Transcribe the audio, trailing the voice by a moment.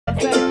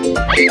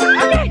Down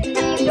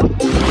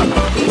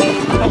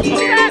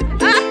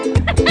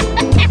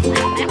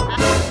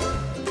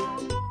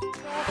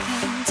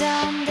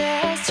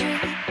the street,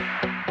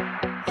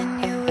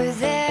 and you were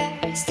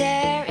there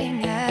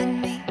staring at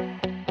me,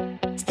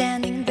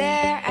 standing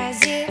there as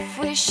if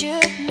we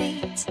should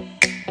meet.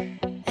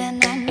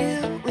 And I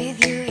knew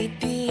with you it'd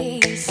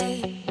be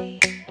easy.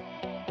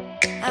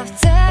 I've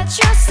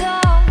touched your soul,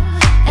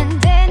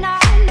 and then I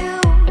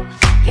knew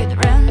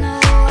you'd run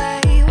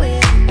away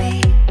with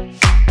me.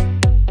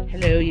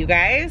 Hello, you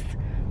guys.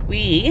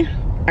 We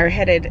are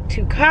headed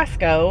to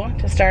Costco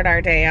to start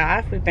our day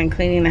off. We've been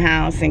cleaning the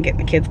house and getting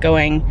the kids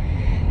going,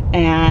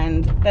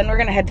 and then we're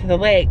gonna head to the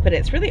lake, but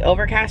it's really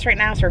overcast right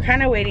now, so we're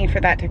kind of waiting for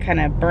that to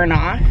kind of burn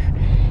off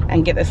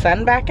and get the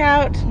sun back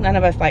out. None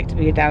of us like to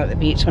be down at the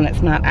beach when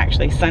it's not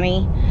actually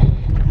sunny.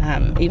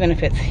 Even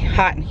if it's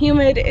hot and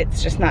humid,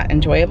 it's just not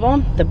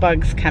enjoyable. The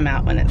bugs come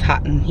out when it's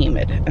hot and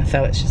humid, and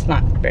so it's just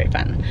not very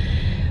fun.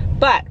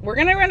 But we're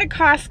gonna run to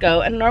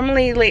Costco, and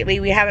normally lately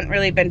we haven't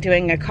really been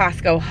doing a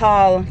Costco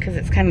haul because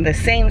it's kind of the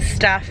same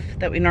stuff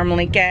that we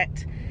normally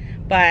get.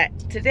 But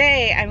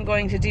today I'm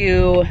going to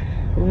do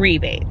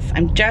rebates.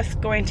 I'm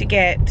just going to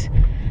get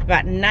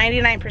about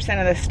 99%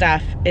 of the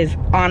stuff is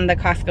on the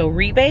Costco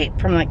rebate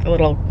from like the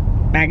little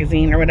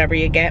magazine or whatever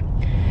you get.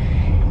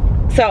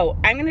 So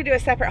I'm gonna do a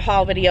separate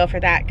haul video for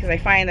that because I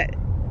find that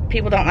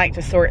people don't like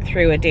to sort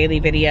through a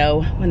daily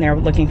video when they're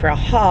looking for a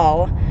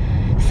haul.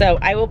 So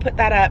I will put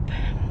that up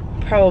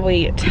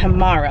probably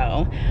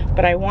tomorrow,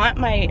 but I want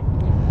my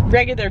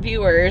regular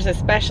viewers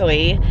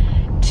especially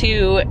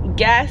to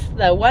guess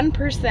the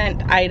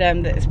 1%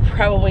 item that is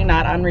probably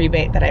not on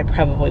rebate that I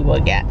probably will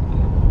get.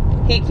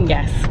 He can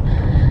guess.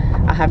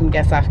 I'll have him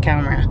guess off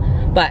camera.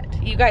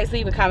 But you guys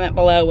leave a comment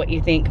below what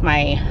you think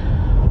my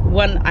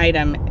one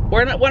item,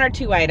 or one or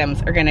two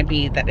items are gonna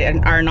be that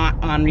are not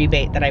on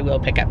rebate that I will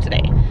pick up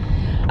today.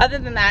 Other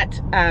than that,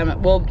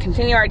 we'll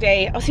continue our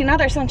day. Oh, see, now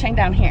there's sunshine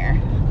down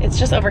here. It's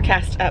just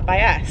overcast up by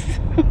us.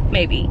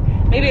 Maybe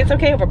it's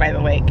okay over by the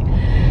lake.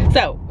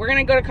 So we're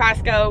gonna go to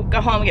Costco,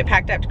 go home, get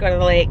packed up to go to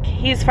the lake.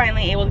 He's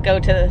finally able to go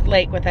to the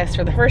lake with us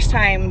for the first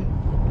time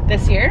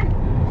this year.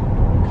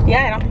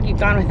 Yeah, I don't think you've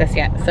gone with us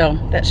yet, so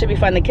that should be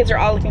fun. The kids are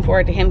all looking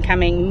forward to him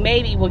coming.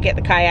 Maybe we'll get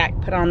the kayak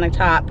put on the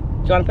top. Do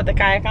you wanna put the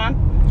kayak on?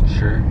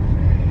 Sure.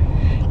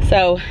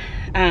 So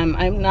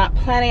I'm not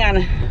planning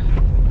on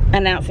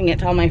announcing it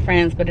to all my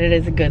friends, but it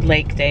is a good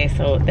lake day,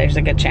 so there's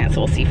a good chance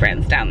we'll see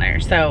friends down there.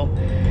 So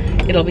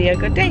it'll be a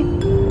good day.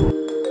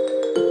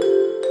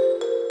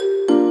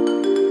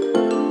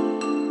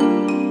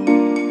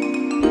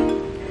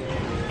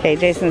 Okay,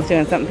 Jason's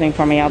doing something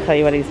for me. I'll tell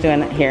you what he's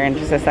doing here in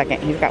just a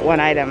second. He's got one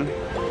item.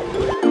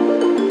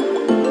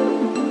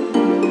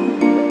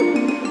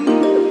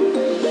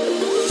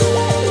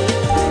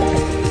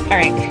 All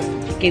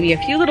right, give you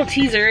a few little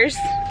teasers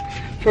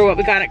for what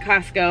we got at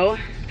Costco.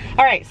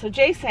 All right, so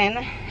Jason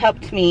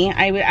helped me.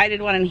 I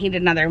did one and he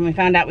did another, and we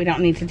found out we don't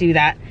need to do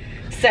that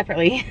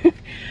separately.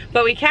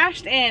 But we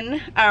cashed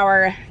in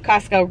our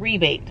Costco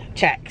rebate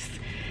checks.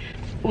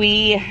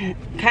 We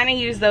kind of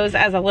use those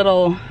as a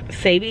little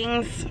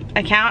savings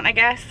account, I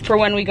guess, for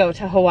when we go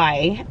to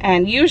Hawaii.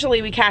 And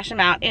usually we cash them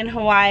out in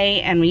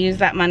Hawaii and we use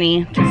that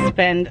money to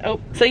spend.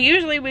 So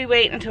usually we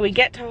wait until we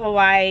get to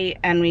Hawaii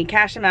and we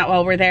cash them out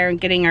while we're there and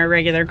getting our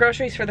regular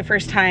groceries for the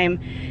first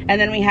time.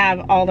 And then we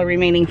have all the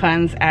remaining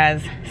funds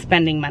as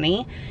spending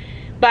money.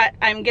 But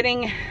I'm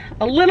getting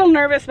a little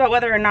nervous about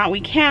whether or not we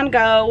can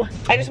go.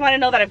 I just want to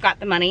know that I've got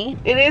the money.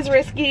 It is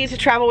risky to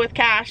travel with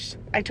cash.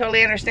 I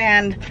totally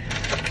understand.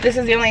 This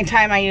is the only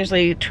time I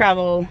usually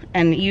travel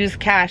and use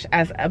cash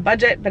as a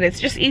budget, but it's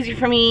just easy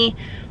for me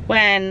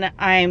when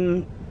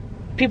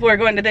people are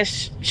going to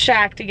this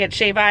shack to get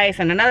shave ice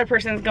and another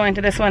person's going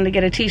to this one to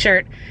get a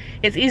t-shirt.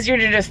 It's easier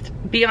to just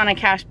be on a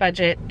cash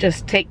budget,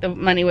 just take the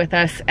money with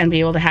us and be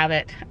able to have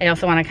it. I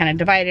also want to kind of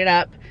divide it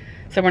up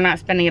so we're not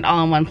spending it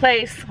all in one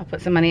place. I'll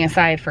put some money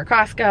aside for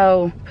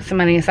Costco, put some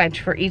money aside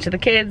for each of the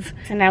kids.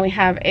 And now we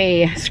have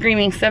a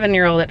screaming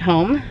 7-year-old at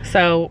home.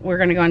 So we're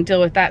gonna go and deal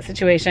with that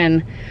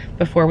situation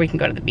before we can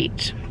go to the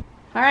beach.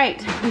 All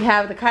right, we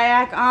have the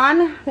kayak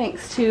on,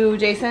 thanks to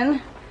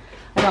Jason.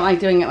 I don't like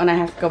doing it when I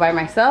have to go by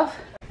myself.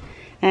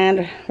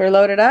 And we're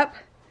loaded up.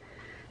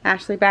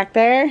 Ashley back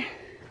there.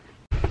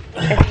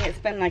 I think it's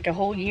been like a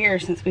whole year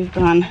since we've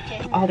gone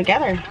all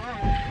together.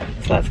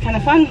 So that's kind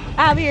of fun.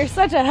 Abby, you're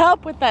such a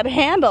help with that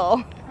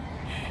handle.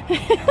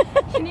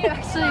 Can you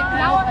actually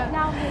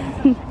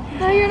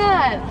No, you're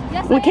not.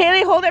 Yes, well,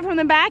 Kaylee, hold it from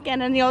the back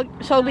end and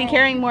she'll be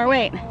carrying more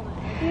weight.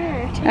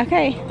 Here.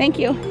 Okay, thank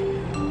you.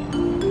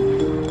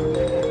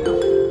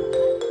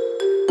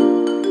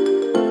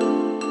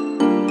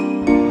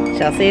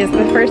 Chelsea is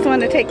the first one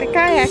to take the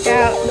kayak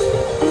out.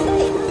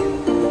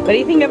 What do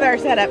you think of our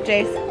setup,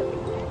 Jace?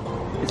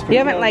 You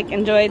haven't like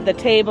enjoyed the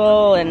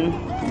table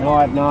and no,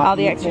 I've not. All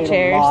the extra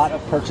chairs. A lot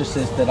of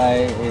purchases that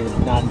I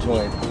not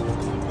enjoyed.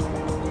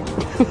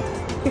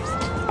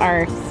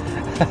 Ours.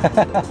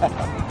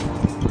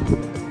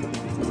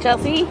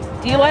 Chelsea,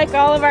 do you like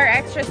all of our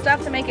extra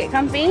stuff to make it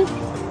comfy?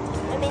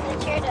 I mean,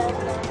 the chair does,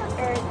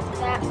 or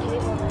that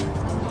table.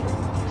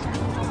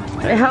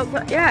 It helps,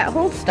 yeah, it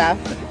holds stuff.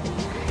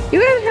 You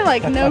guys are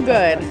like no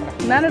good.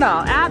 None at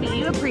all. Abby,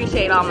 you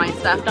appreciate all my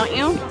stuff, don't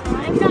you?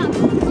 I'm not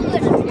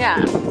good.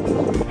 Yeah.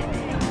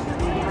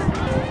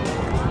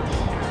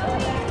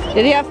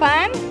 Did you have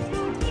fun?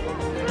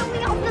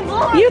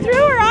 You threw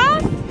her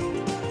off?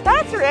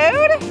 That's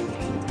rude.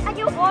 I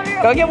do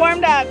order. Go get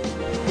warmed up.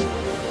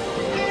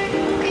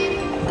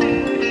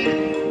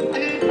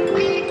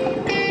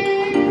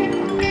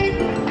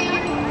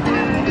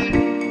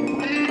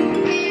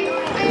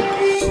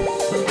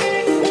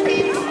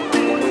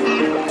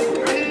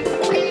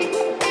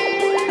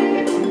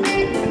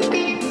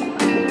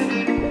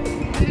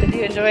 Did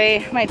you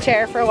enjoy my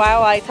chair for a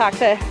while I talked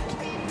to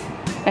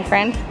my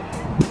friend?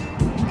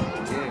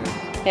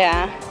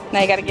 Yeah. Now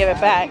you gotta give it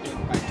back.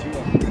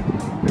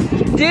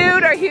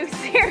 Dude, are you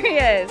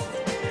serious?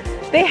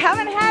 They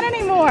haven't had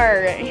any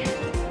more.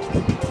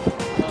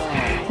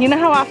 You know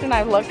how often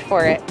I've looked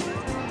for it.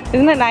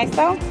 Isn't it nice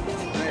though?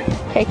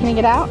 Okay, can you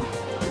get out?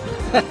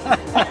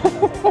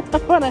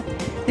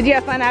 Did you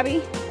have fun,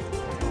 Abby?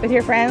 With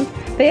your friends?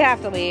 They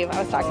have to leave. I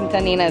was talking to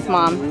Nina's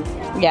mom.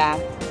 Yeah.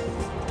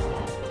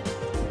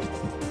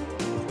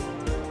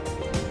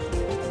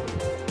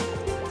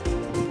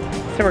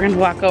 So we're gonna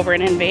walk over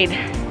and invade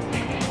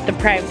the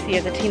privacy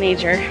of the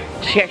teenager.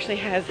 She actually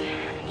has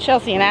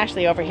Chelsea and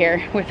Ashley over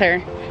here with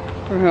her.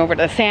 We're going over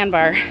to the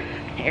sandbar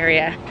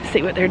area to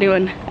see what they're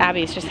doing.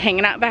 Abby's just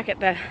hanging out back at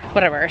the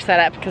whatever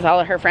setup because all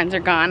of her friends are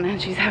gone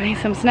and she's having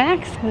some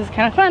snacks. This is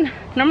kind of fun.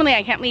 Normally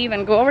I can't leave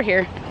and go over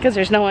here because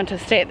there's no one to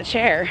stay at the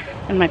chair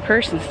and my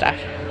purse and stuff.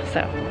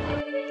 So.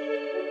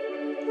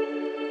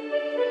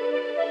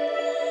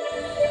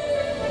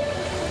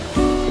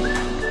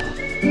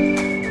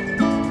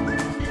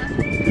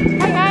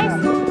 Hi guys.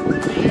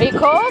 Are you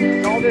cold?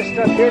 All this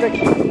stuff here to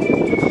keep.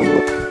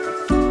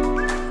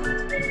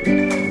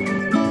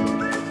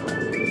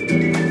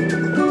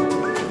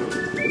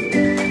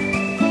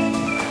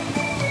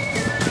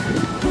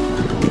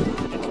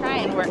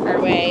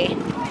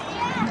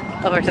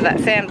 Over to that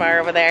sandbar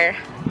over there.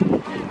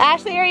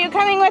 Ashley, are you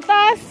coming with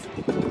us?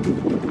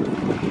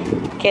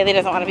 Kaylee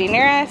doesn't want to be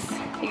near us.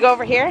 You go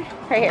over here,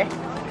 right here.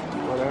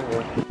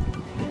 Whatever.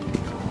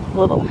 A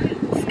little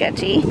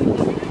sketchy.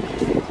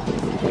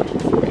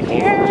 Right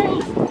here.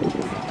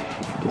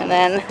 And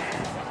then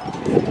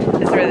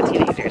this is where the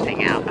teenagers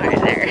hang out,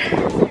 right there.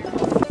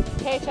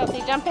 Okay,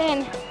 Chelsea, jump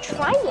in.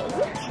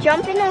 Trying.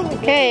 Jump in over.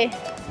 Okay.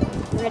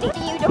 Ready?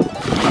 You don't.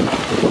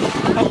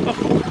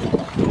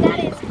 That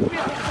is really.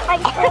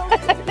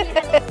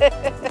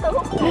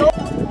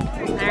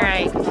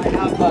 Alright.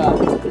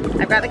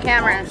 I've got the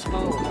camera.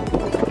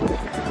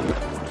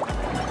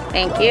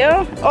 Thank you.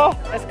 Oh,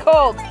 that's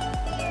cold.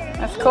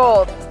 That's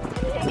cold.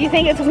 Do you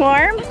think it's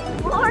warm?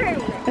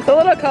 Warm. It's a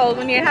little cold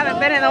when you haven't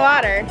been in the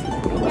water.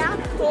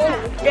 That's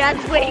cold.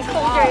 That's way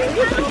colder.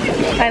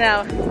 I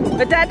know.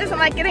 But Dad doesn't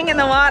like getting in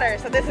the water,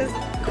 so this is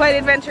quite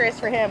adventurous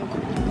for him.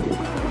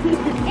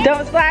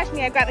 Don't splash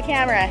me, I've got the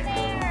camera.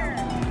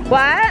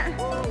 What?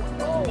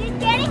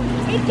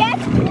 It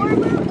gets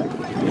warmer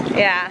over there.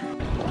 Yeah.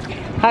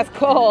 That's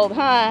cold,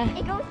 huh?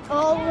 It goes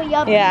all the way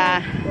up.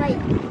 Yeah. Like,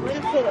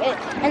 into it.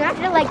 And I have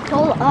to like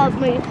pull up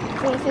my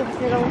swimsuit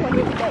because I don't want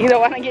it to go. You don't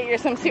want to get your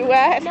swimsuit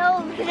wet?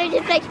 No, because I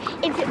just like,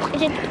 it's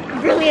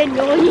just really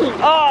annoying.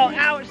 Oh,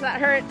 ouch, that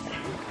hurts.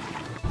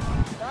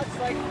 That's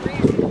like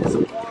freezing this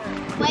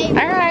warm. Wait.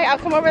 Alright, I'll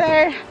come over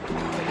there.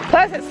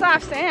 Plus, it's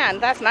soft sand.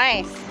 That's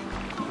nice.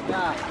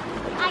 Yeah.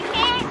 I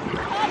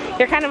can't.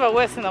 You're kind of a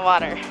wuss in the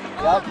water. Yep.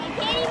 I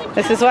can't even.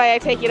 This is why I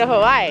take you to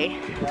Hawaii.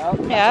 Yep.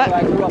 Yeah. That's why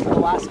I grew up in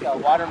Alaska.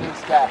 Water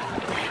means death.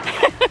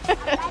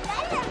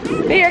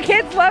 Your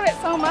kids love it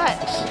so much.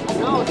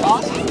 No, it's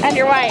awesome. And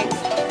your wife.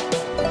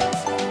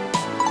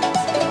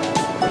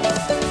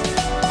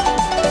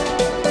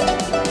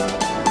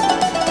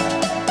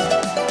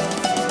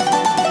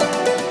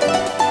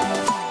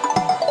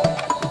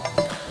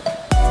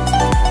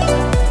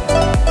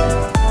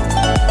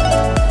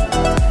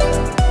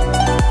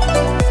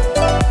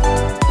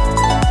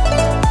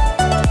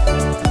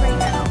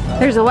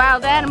 There's a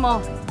wild animal.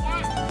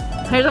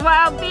 There's a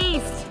wild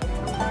beast.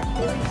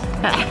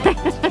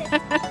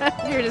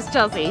 You're just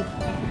Chelsea.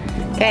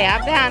 Okay,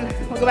 I'm down.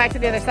 We'll go back to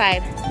the other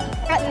side.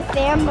 Got the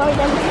sandbar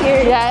down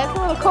here. Yeah, it's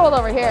a little cold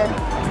over here.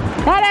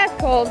 Not as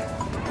cold.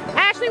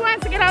 Ashley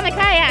wants to get on the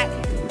kayak.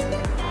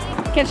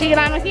 Can she get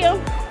on with you?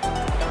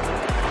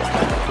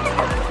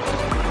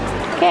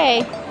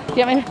 Okay. Do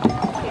you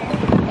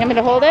want me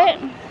to hold it?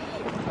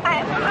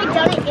 I've only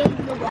done it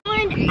in the water.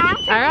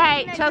 All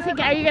right, Chelsea,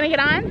 are you gonna get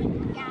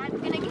on? Yeah, I'm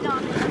gonna get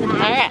on. All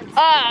right.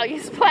 Oh,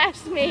 you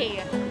splashed me.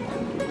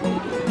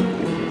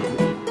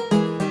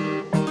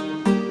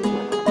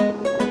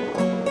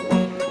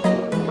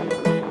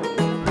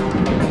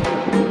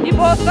 You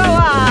both go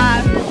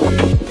off.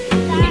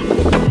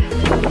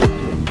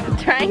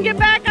 Try and get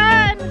back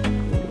on.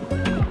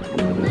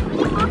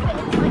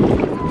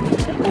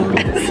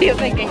 See if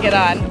they can get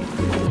on.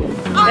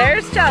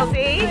 There's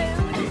Chelsea.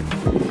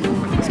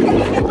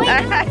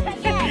 All right.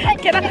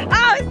 Get on.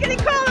 Oh, it's getting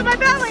cold in my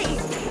belly.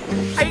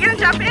 Are you gonna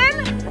jump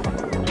in?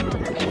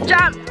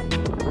 Jump.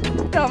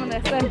 filming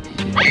this then.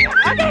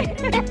 Okay.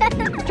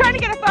 Trying to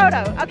get a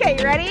photo. Okay,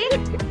 you ready?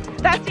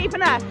 That's deep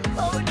enough.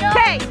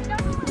 Okay.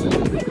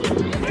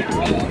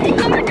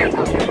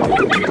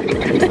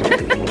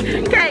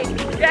 Okay,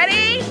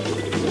 ready?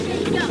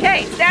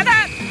 Okay, stand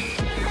up.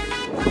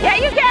 Yeah,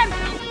 you can.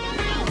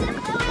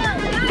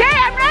 Okay,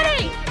 I'm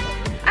ready.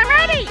 I'm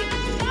ready.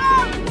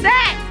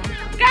 Set.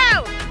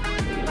 Go.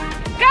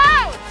 Go.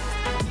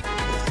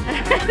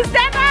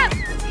 Stand up.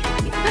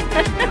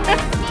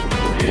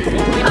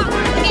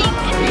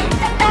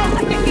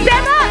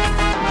 Stand up.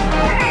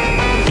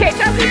 Okay,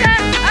 Chelsea's up.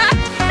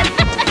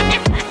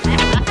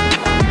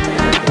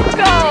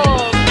 Go.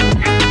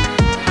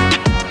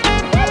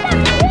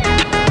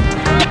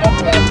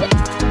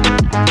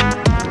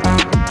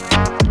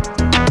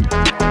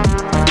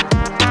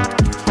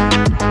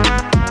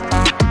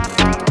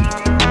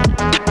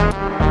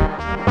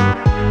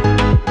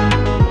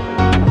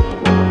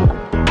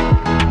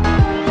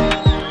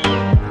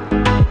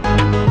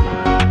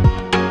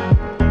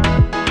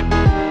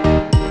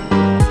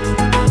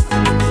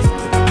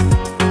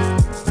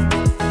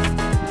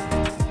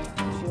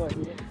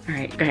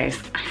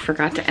 Guys, I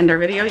forgot to end our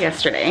video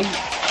yesterday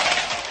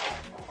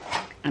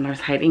and I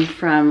was hiding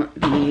from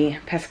the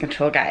pest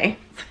control guy,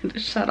 so I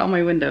just shut all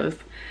my windows.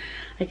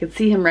 I could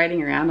see him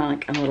riding around on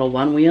like a little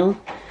one wheel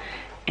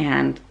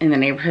and in the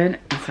neighborhood,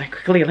 so I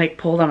quickly like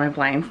pulled all my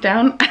blinds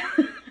down.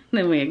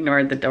 Then we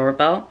ignored the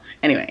doorbell.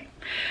 Anyway,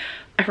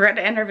 I forgot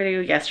to end our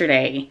video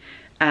yesterday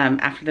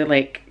after the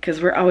lake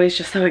because we're always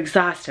just so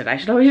exhausted. I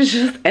should always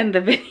just end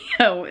the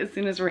video as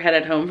soon as we're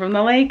headed home from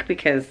the lake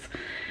because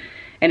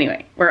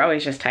anyway, we're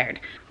always just tired.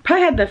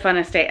 Probably had the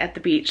funnest day at the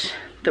beach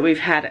that we've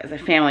had as a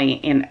family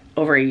in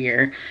over a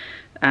year,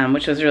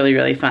 which was really,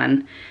 really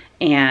fun.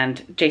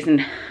 And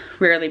Jason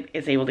rarely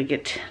is able to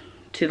get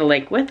to the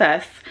lake with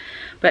us,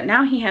 but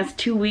now he has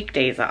 2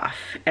 weekdays off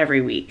every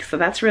week. So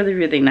that's really,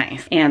 really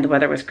nice. And the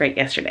weather was great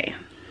yesterday.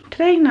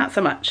 Today, not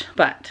so much,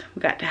 but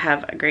we got to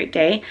have a great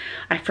day.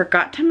 I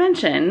forgot to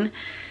mention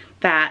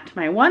that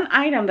my one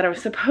item that I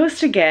was supposed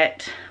to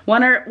get,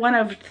 one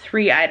of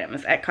 3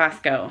 items at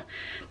Costco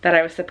that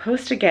I was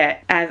supposed to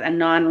get as a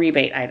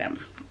non-rebate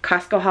item.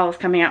 Costco haul is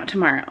coming out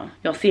tomorrow.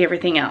 You'll see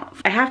everything else.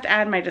 I have to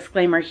add my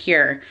disclaimer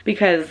here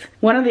because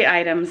one of the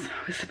items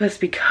was supposed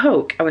to be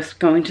Coke. I was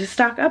going to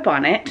stock up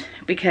on it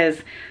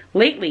because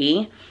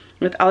lately,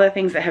 with all the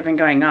things that have been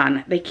going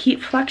on, they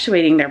keep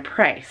fluctuating their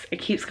price. It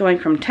keeps going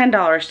from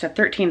 $10 to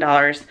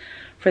 $13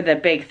 for the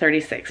big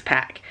 36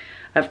 pack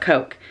of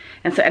Coke.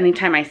 And so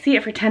anytime I see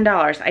it for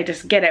 $10, I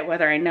just get it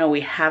whether I know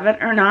we have it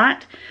or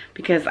not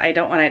because I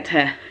don't want it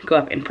to go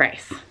up in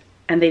price.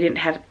 And they didn't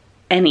have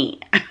any.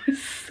 I was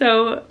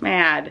so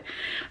mad.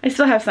 I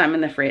still have some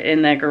in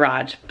the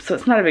garage, so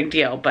it's not a big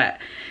deal, but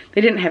they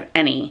didn't have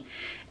any.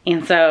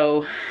 And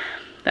so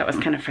that was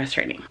kind of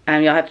frustrating.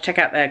 You'll have to check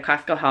out the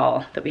Costco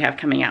haul that we have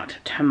coming out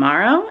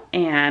tomorrow,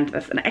 and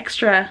that's an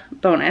extra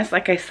bonus,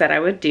 like I said I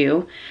would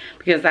do,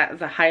 because that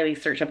is a highly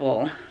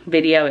searchable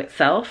video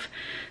itself.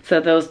 So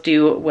those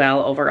do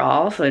well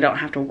overall, so I don't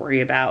have to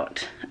worry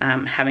about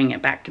having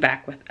it back to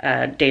back with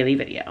a daily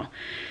video.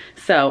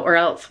 So, or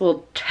else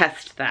we'll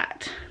test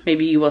that.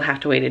 Maybe you will have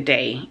to wait a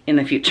day in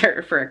the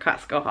future for a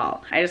Costco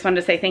haul. I just wanted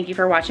to say thank you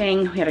for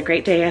watching. We had a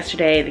great day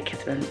yesterday. The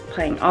kids have been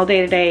playing all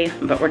day today,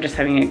 but we're just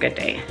having a good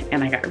day.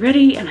 And I got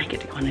ready and I get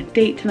to go on a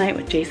date tonight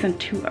with Jason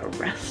to a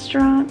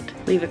restaurant.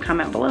 Leave a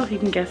comment below if you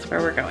can guess where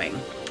we're going.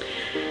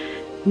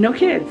 No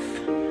kids,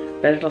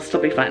 but it'll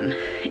still be fun.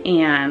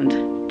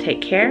 And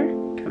take care.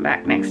 Come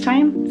back next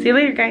time. See you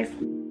later, guys.